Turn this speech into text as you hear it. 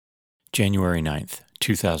January 9th,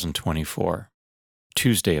 2024,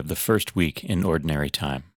 Tuesday of the first week in Ordinary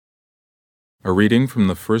Time. A reading from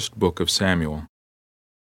the first book of Samuel.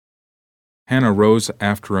 Hannah rose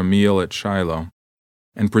after a meal at Shiloh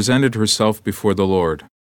and presented herself before the Lord.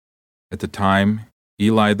 At the time,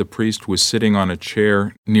 Eli the priest was sitting on a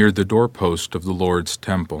chair near the doorpost of the Lord's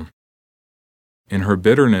temple. In her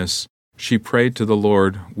bitterness, she prayed to the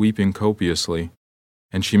Lord, weeping copiously,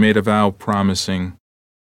 and she made a vow promising,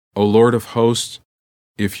 "O Lord of hosts,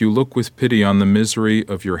 if you look with pity on the misery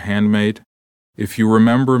of your handmaid, if you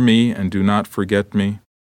remember me and do not forget me,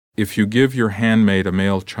 if you give your handmaid a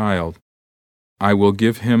male child, I will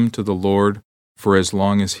give him to the Lord for as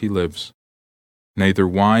long as he lives. Neither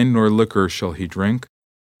wine nor liquor shall he drink,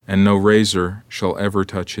 and no razor shall ever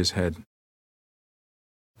touch his head."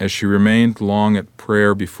 As she remained long at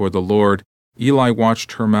prayer before the Lord, Eli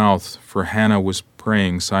watched her mouth, for Hannah was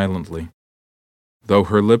praying silently. Though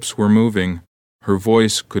her lips were moving, her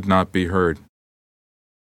voice could not be heard.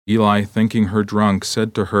 Eli, thinking her drunk,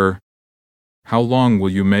 said to her, "How long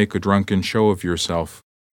will you make a drunken show of yourself?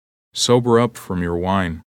 Sober up from your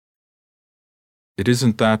wine." "It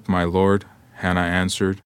isn't that, my lord," Hannah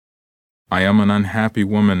answered. "I am an unhappy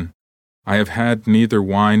woman. I have had neither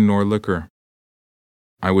wine nor liquor.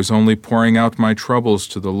 I was only pouring out my troubles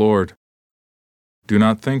to the Lord. Do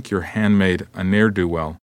not think your handmaid a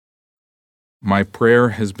ne'er-do-well. My prayer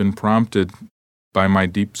has been prompted by my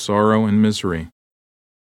deep sorrow and misery."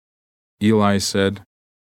 Eli said,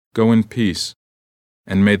 "Go in peace,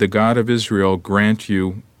 and may the God of Israel grant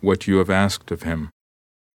you what you have asked of him."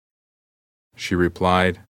 She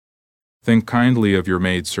replied, "Think kindly of your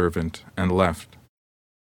maidservant," and left.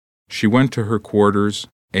 She went to her quarters,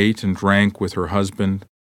 ate and drank with her husband,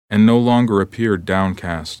 and no longer appeared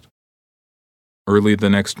downcast. Early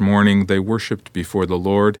the next morning they worshipped before the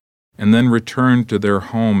Lord, and then returned to their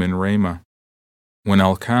home in Ramah. When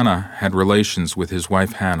Elkanah had relations with his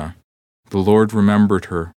wife Hannah, the Lord remembered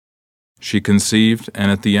her. She conceived, and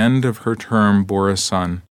at the end of her term bore a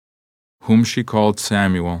son, whom she called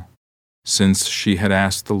Samuel, since she had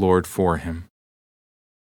asked the Lord for him.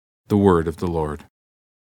 The word of the Lord.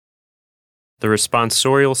 The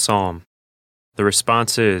responsorial psalm. The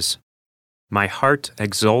response is, "My heart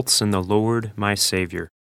exults in the Lord, my Savior."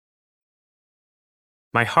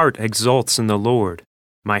 My heart exults in the Lord.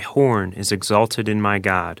 My horn is exalted in my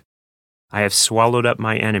God. I have swallowed up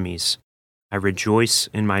my enemies. I rejoice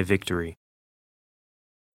in my victory.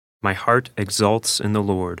 My heart exults in the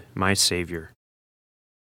Lord, my Savior.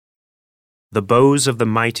 The bows of the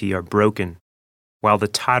mighty are broken, while the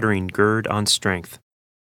tottering gird on strength.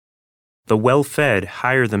 The well-fed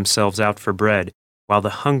hire themselves out for bread, while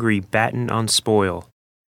the hungry batten on spoil.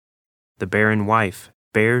 The barren wife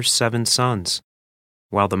bears 7 sons,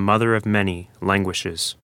 while the mother of many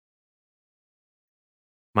languishes.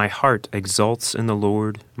 My heart exults in the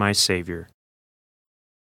Lord, my Savior.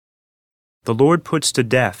 The Lord puts to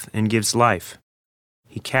death and gives life.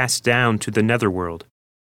 He casts down to the netherworld.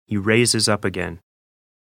 He raises up again.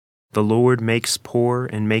 The Lord makes poor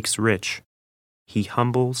and makes rich. He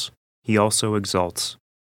humbles, he also exalts.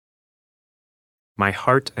 My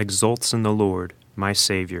heart exults in the Lord, my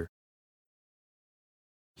Savior.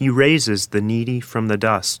 He raises the needy from the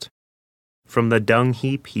dust. From the dung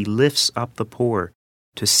heap he lifts up the poor,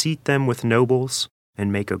 to seat them with nobles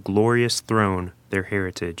and make a glorious throne their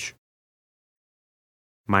heritage.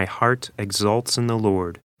 My heart exults in the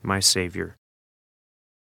Lord, my Savior.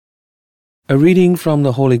 A reading from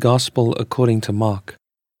the Holy Gospel according to Mark.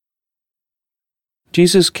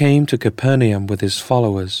 Jesus came to Capernaum with his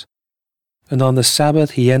followers, and on the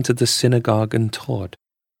Sabbath he entered the synagogue and taught.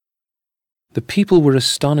 The people were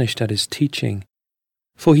astonished at his teaching,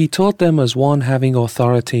 for he taught them as one having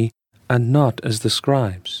authority and not as the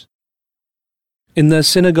scribes. In their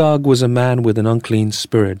synagogue was a man with an unclean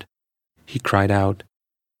spirit. He cried out,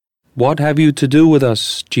 "What have you to do with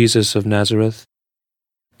us, Jesus of Nazareth?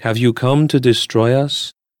 Have you come to destroy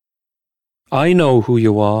us? I know who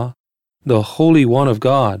you are, the Holy One of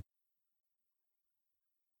God."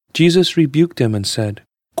 Jesus rebuked him and said,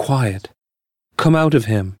 "Quiet, come out of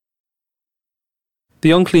him." The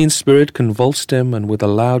unclean spirit convulsed him, and with a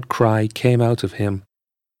loud cry came out of him.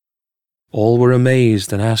 All were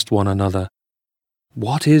amazed and asked one another,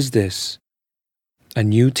 "What is this?" A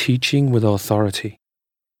new teaching with authority.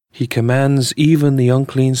 He commands even the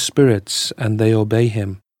unclean spirits, and they obey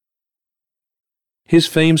him. His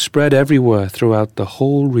fame spread everywhere throughout the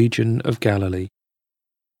whole region of Galilee.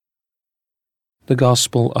 The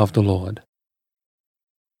Gospel of the Lord.